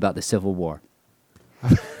tell me about the Civil War?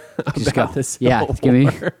 Just About go. the Civil Yeah, give me.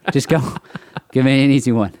 Just go. Give me an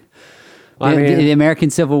easy one. Well, I the, mean- the American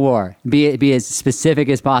Civil War. Be as specific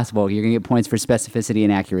as possible. You're gonna get points for specificity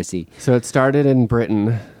and accuracy. So it started in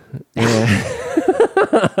Britain.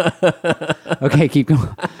 Okay, keep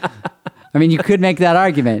going. I mean, you could make that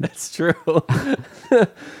argument. It's true.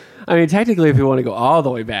 I mean, technically, if you want to go all the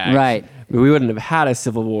way back, Right. we wouldn't have had a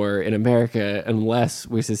civil war in America unless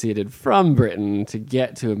we seceded from Britain to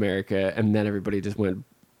get to America, and then everybody just went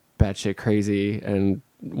batshit crazy and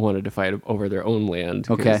wanted to fight over their own land.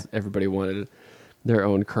 'Cause Okay. everybody wanted their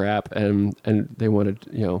own crap, and they wanted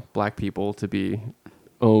black people to be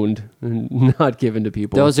owned and not given to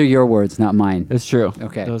people. Those are your words, not mine. It's true.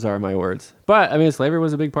 Okay. Those are my words. But I mean, slavery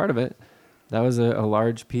was a big part of it. That was a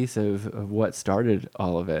large piece of what started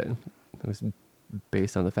all of it. It was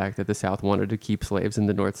based on the fact that the South wanted to keep slaves and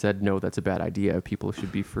the North said, no, that's a bad idea. People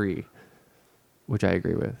should be free, which I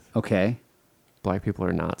agree with. Okay. Black people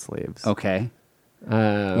are not slaves. Okay.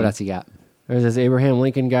 What else you got? There's this Abraham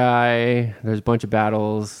Lincoln guy. There's a bunch of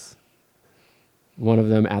battles. One of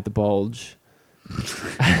them at the Bulge.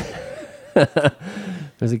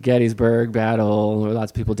 There's a Gettysburg battle where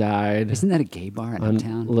lots of people died. Isn't that a gay bar in On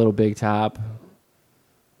uptown? Little Big Top.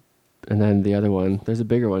 And then the other one, there's a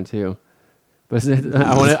bigger one too. But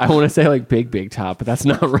I want to say like Big Top, but that's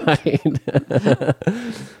not right.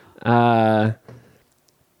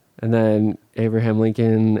 And then Abraham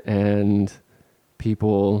Lincoln and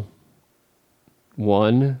people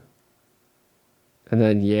won. And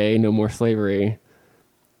then yay, no more slavery.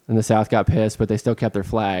 And the South got pissed, but they still kept their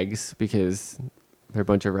flags because they're a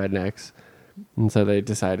bunch of rednecks. And so they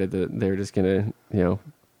decided that they were just going to,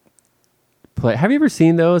 play. Have you ever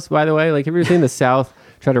seen those, by the way? Like, have you ever seen the South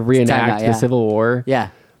try to reenact yeah. the Civil War? Yeah.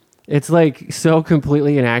 It's like so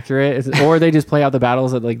completely inaccurate. Or they just play out the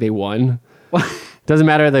battles that like they won. Doesn't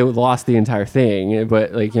matter if they lost the entire thing,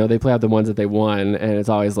 but like, they play out the ones that they won, and it's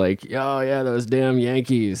always like, oh yeah, those damn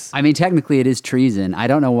Yankees. I mean, technically it is treason. I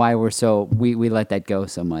don't know why we let that go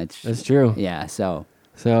so much. That's true. Yeah, so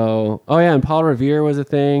So, oh yeah, and Paul Revere was a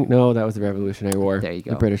thing. No, that was the Revolutionary War. There you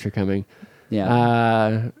go. The British are coming.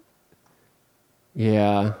 yeah.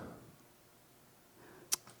 Yeah.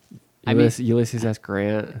 I mean- Ulysses S.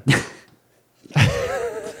 Grant.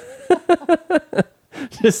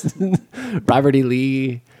 Just Robert E.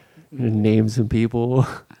 Lee. Name some people.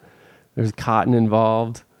 There's cotton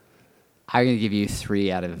involved. I'm gonna give you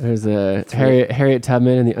 3 out of. There's a Three. Harriet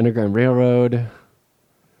Tubman and the Underground Railroad,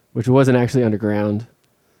 which wasn't actually underground.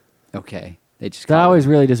 Okay, they just. That called always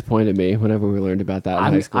really disappointed me whenever we learned about that in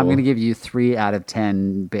high school. I'm gonna give you 3 out of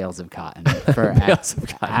 10 bales of cotton for Bales of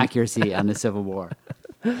cotton. accuracy on the Civil War.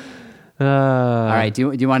 All All right,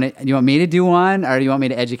 do you want me to do one, or do you want me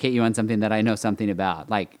to educate you on something that I know something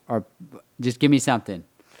about? Like, or just give me something,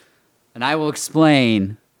 and I will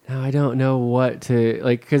explain. Now I don't know what to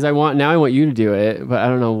like because I want you to do it, but I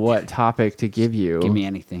don't know what topic to give you. Give me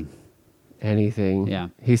anything. Anything. Yeah.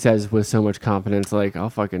 He says with so much confidence, like I'll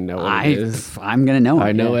fucking know what it is. I'm gonna know. I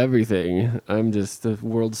it, know yeah. everything. I'm just the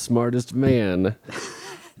world's smartest man.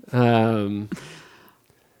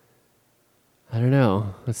 I don't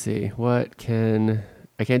know. Let's see. I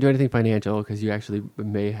can't do anything financial because you actually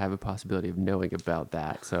may have a possibility of knowing about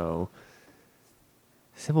that. So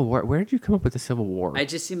Civil War. Where did you come up with the Civil War? It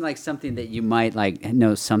just seemed like something that you might like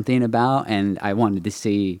know something about, and I wanted to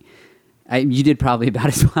see. You did probably about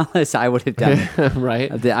as well as I would have done.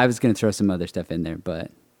 Right. I was going to throw some other stuff in there,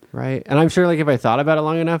 but Right. And I'm sure like if I thought about it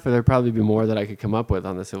long enough, there'd probably be more that I could come up with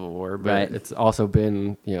on the Civil War. But Right. it's also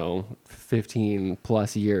been, 15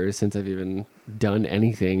 plus years since I've even done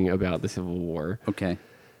anything about the Civil War. okay.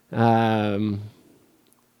 Now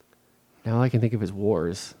all I can think of is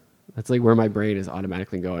wars. That's like where my brain is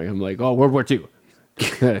automatically going. I'm like, oh, World War II.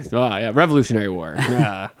 Oh, yeah, Revolutionary War.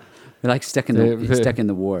 We're like stuck in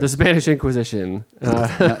the war. The Spanish Inquisition.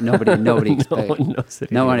 Nobody No one knows anything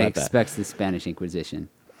no one about that. expects the Spanish Inquisition.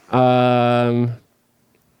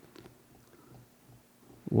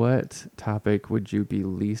 What topic would you be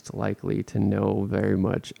least likely to know very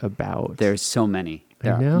much about? There's so many. I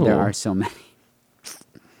know. There are so many.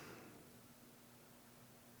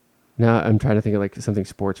 Now I'm trying to think of like something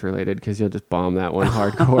sports related because you'll just bomb that one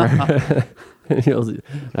hardcore.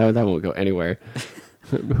 That won't go anywhere.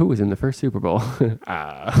 Who was in the first Super Bowl?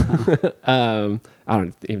 I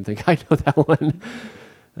don't even think I know that one.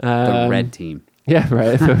 The red team. Yeah,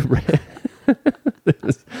 right.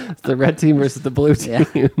 It's the red team versus the blue team.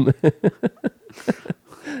 Yeah.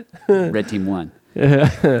 Red team won. I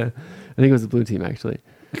think it was the blue team actually.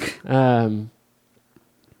 I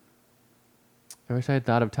wish I had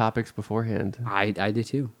thought of topics beforehand. I did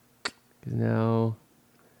too. 'Cause now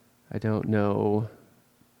I don't know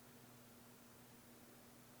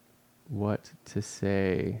what to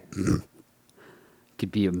say.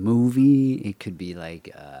 Could be a movie. It could be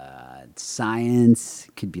like science.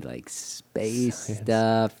 It could be like space Science.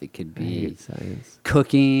 stuff. It could I be hate science.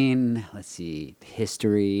 cooking. Let's see,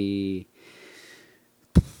 history.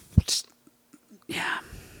 Yeah,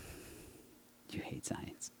 you hate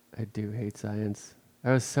science. I do hate science.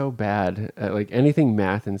 I was so bad at like anything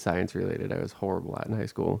math and science related. I was horrible at in high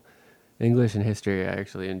school. English and history I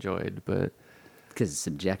actually enjoyed, but Because it's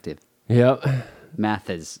subjective. yep. Math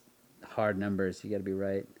is hard numbers. You got to be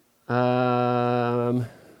right.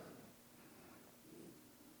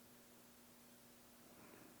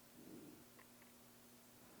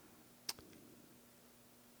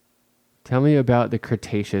 Tell me about the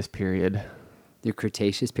Cretaceous period. The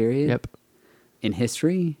Cretaceous period. Yep. In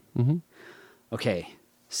history. hmm Okay,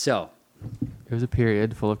 so It was a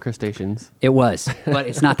period full of crustaceans. it was, but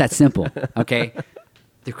it's not that simple. Okay,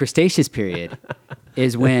 the Cretaceous period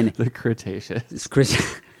is when The Cretaceous. it's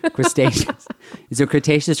Cretaceous. Is it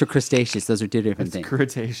Cretaceous or Crustaceous? Those are two different It's things.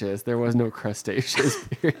 Cretaceous. There was no crustaceous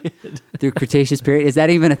period. The Cretaceous period, is that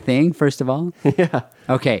even a thing? First of all, Yeah.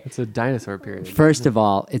 okay. It's a dinosaur period. First of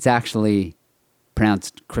all, it's actually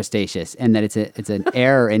pronounced Crustaceous, and that it's an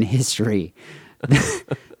error in history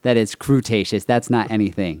that it's Cretaceous. That's not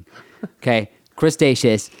anything. Okay,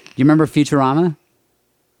 Crustaceous. Do you remember Futurama?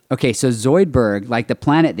 Okay, so Zoidberg, like the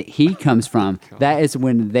planet that he comes from, that is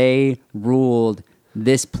when they ruled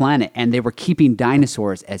this planet, and they were keeping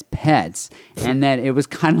dinosaurs as pets, and that it was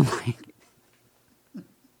kind of like.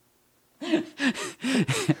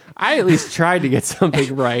 I at least tried to get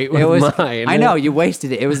something right with mine. I know you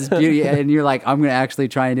wasted it. It was this beauty, and you're like, I'm going to actually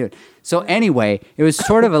try and do it. So anyway, it was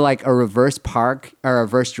sort of like a reverse park or a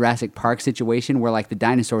reverse Jurassic Park situation where like the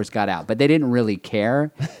dinosaurs got out, but they didn't really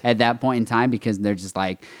care at that point in time because they're just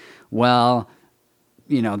like, well,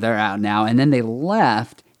 they're out now, and then they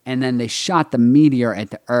left. And then they shot the meteor at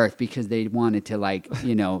the Earth because they wanted to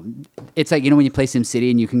it's like, when you play SimCity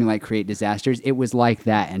and you can like create disasters. It was like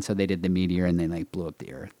that. And so they did the meteor and they like blew up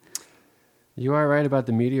the Earth. You are right about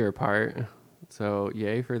the meteor part. So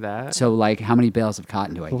yay for that. So like how many bales of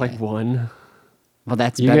cotton do I get? Like one. Well,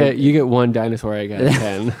 that's You better. get one dinosaur. I got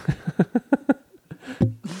 10.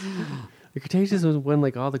 The Cretaceous was when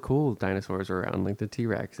like all the cool dinosaurs were around, like the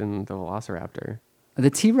T-Rex and the Velociraptor. The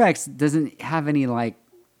T-Rex doesn't have any like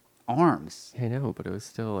arms. I know, but it was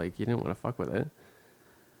still like you didn't want to fuck with it.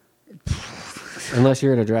 Unless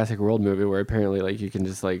you're in a Jurassic World movie where apparently like you can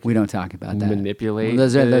just like We don't talk about that. manipulate.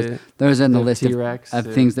 Those are in the list T-Rex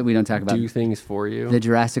of things that we don't talk about. do things for you. The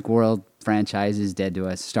Jurassic World franchise is dead to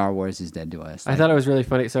us. Star Wars is dead to us. I thought it was really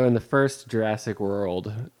funny. So in the first Jurassic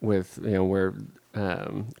World, with where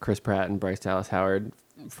Chris Pratt and Bryce Dallas Howard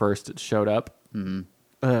first showed up,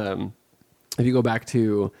 if you go back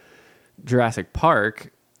to Jurassic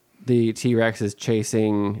Park, the T-Rex is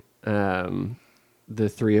chasing the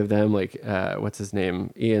three of them. Like what's his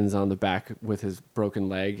name? Ian's on the back with his broken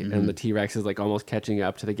leg, and the T-Rex is like almost catching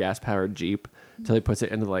up to the gas-powered Jeep until he puts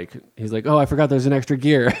it into like he's like, oh, I forgot there's an extra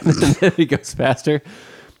gear, and then he goes faster.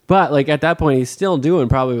 But like at that point, he's still doing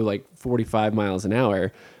probably like 45 miles an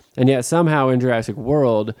hour. And yet somehow in Jurassic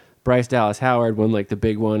World, Bryce Dallas Howard, when like the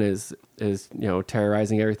big one is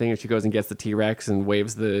terrorizing everything, and she goes and gets the T-Rex and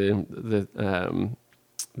waves the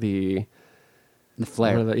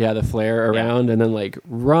flare. The flare around, and then like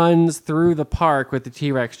runs through the park with the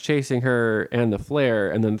T-Rex chasing her and the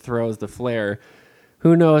flare, and then throws the flare.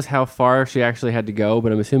 Who knows how far she actually had to go,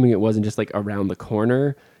 but I'm assuming it wasn't just like around the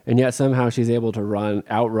corner. And yet somehow she's able to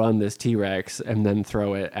outrun this T-Rex and then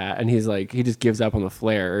throw it at, and he just gives up on the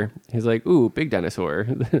flare. He's like, ooh, big dinosaur.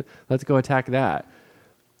 Let's go attack that.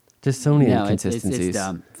 Just so many inconsistencies. It's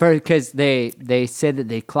dumb. Because they said that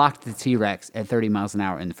they clocked the T-Rex at 30 miles an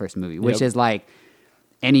hour in the first movie, which is like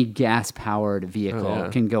any gas-powered vehicle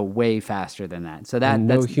can go way faster than that. So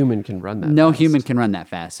no human can run that No fast. human can run that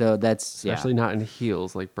fast. So that's... Especially not in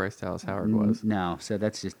heels like Bryce Dallas Howard was. No, so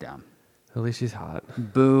that's just dumb. At least she's hot.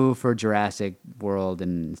 Boo for Jurassic World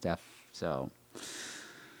and stuff. So,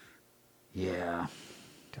 yeah.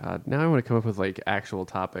 God, now I want to come up with like actual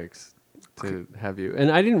topics to have you.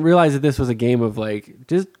 And I didn't realize that this was a game of like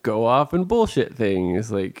just go off and bullshit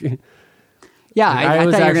things. Like, yeah, I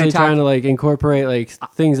was actually trying to like incorporate like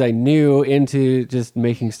things I knew into just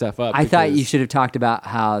making stuff up. I thought you should have talked about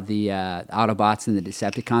how the Autobots and the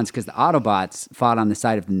Decepticons, because the Autobots fought on the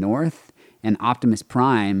side of the North, and Optimus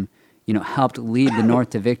Prime, helped lead the North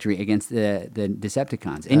to victory against the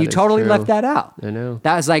Decepticons. And you totally left that out. I know.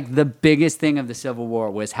 That was like the biggest thing of the Civil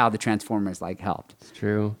War was how the Transformers like helped. It's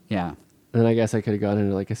true. Yeah. And I guess I could have gone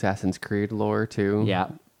into like Assassin's Creed lore too. Yeah.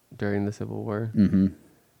 During the Civil War. Mm-hmm.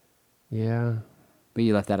 Yeah. But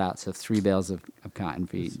you left that out. So 3 bales of cotton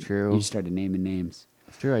feet. It's true. You just started naming names.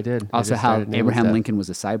 It's true, I did. Also, how Abraham Lincoln was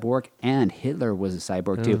a cyborg and Hitler was a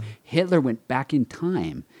cyborg too. Hitler went back in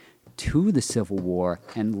time to the Civil War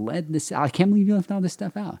and led the South. I can't believe you left all this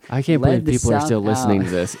stuff out. I can't believe people are still listening to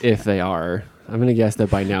this, if they are. I'm going to guess that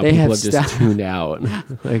by now They people have have just tuned out.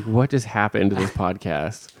 Like, what just happened to this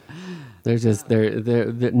podcast? There's just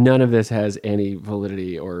none of this has any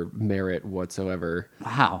validity or merit whatsoever.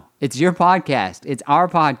 Wow. It's your podcast. It's our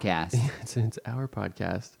podcast. It's our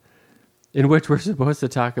podcast. In which we're supposed to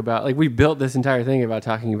talk about, like, we built this entire thing about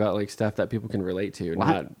talking about like stuff that people can relate to,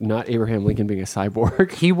 not Abraham Lincoln being a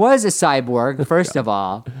cyborg. He was a cyborg, first of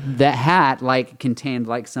all. That hat like contained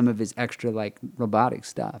like some of his extra like robotic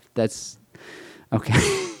stuff. That's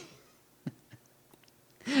okay.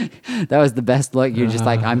 That was the best look. You're just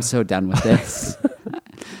like, I'm so done with this.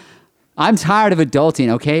 I'm tired of adulting,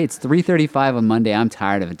 okay? It's 3:35 on Monday. I'm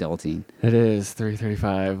tired of adulting. It is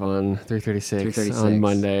 3:35 on 3:36 on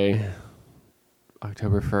Monday,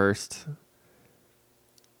 October 1st.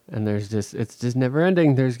 And it's just never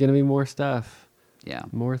ending. There's going to be more stuff. Yeah.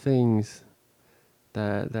 More things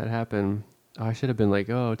that happen. Oh, I should have been like,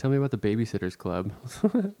 oh, tell me about the Babysitters Club.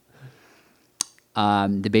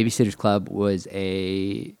 The Babysitters Club was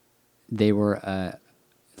they were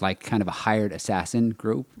like kind of a hired assassin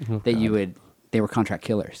group they were contract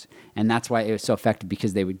killers. And that's why it was so effective,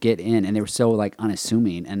 because they would get in and they were so like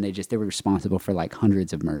unassuming, and they were responsible for like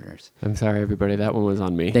hundreds of murders. I'm sorry, everybody. That one was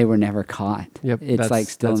on me. They were never caught. Yep. It's like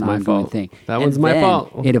still an ongoing thing. That one's my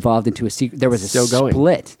fault. It evolved into a secret. There was a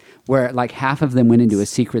split where like half of them went into a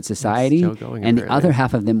secret society and the other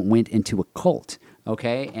half of them went into a cult.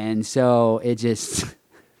 Okay. And so it just...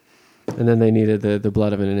 And then they needed the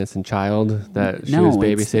blood of an innocent child that she was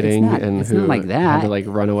babysitting, it's not like that. Had to like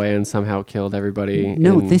run away and somehow killed everybody.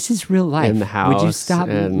 No, this is real life. In the house. Would you stop?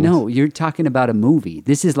 No, you're talking about a movie.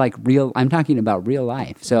 This is like real. I'm talking about real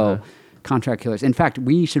life. So contract killers. In fact,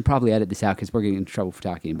 we should probably edit this out because we're getting in trouble for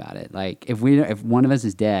talking about it. Like if one of us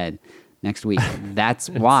is dead next week, that's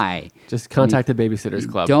why. Just contact the Babysitters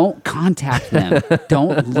Club. Don't contact them.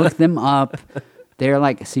 Don't look them up. They're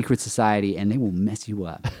like a secret society and they will mess you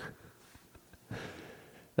up.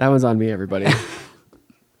 That one's on me, everybody.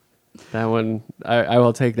 That one, I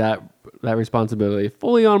will take that responsibility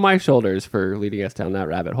fully on my shoulders for leading us down that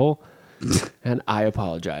rabbit hole. And I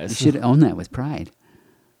apologize. You should own that with pride.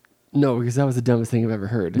 No, because that was the dumbest thing I've ever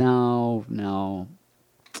heard. No.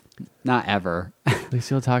 Not ever. At least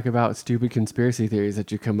you'll talk about stupid conspiracy theories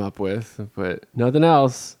that you come up with, but nothing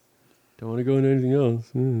else. Don't want to go into anything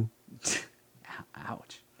else.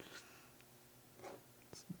 Ouch.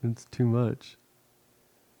 It's too much.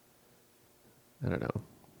 I don't know.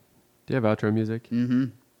 Do you have outro music? Mm-hmm.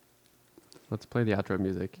 Let's play the outro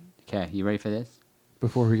music. Okay, you ready for this?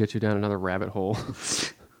 Before we get you down another rabbit hole.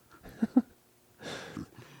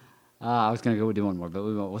 I was going to go do one more, but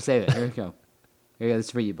we won't. We'll save it. Here we go. Here we go. This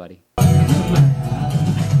is for you, buddy.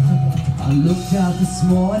 I looked out this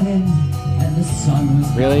morning and the sun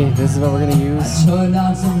was Really? This is what we're going to use? turned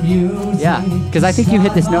on some music. Yeah, because I think you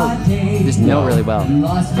hit this note really well.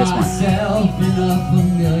 Lost This one. myself in a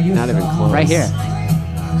familiar Not even song. close. Right here.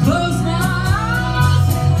 Close my eyes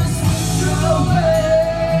and switch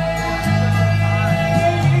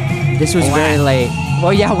away. This was very late.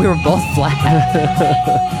 Well, yeah, we were both flat.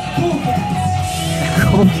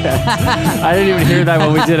 I didn't even hear that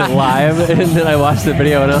when we did it live, and then I watched the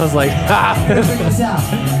video and I was like, ha! Figure this out.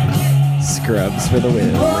 Scrubs for the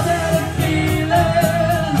win. More than a feeling.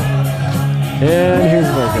 And here's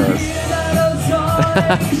where it goes.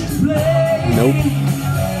 Nope.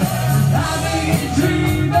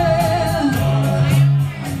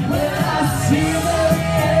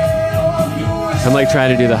 I'm like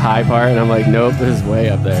trying to do the high part, and I'm like, nope, this is way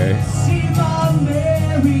up there.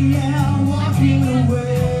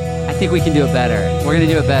 I think we can do it better. We're going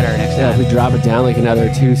to do it better next Yeah, if time. we drop it down like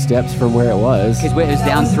another 2 steps from where it was. Because it was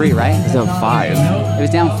down 3, right? It's down 5. It was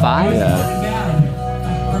down 5?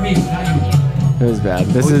 Yeah, For me, not you. it was bad.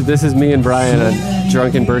 This is me and Brian at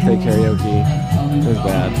drunken birthday karaoke. It was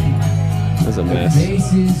bad. It was a mess.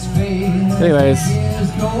 Anyways,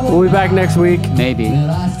 we'll be back next week, Maybe.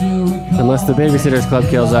 unless the Babysitters Club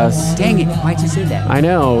kills us. Dang it. Why'd you say that? I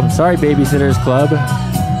know. Sorry, Babysitters Club.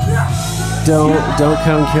 Don't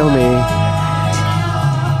come kill me.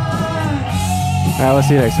 All right, we'll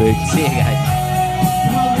see you next week. See you guys.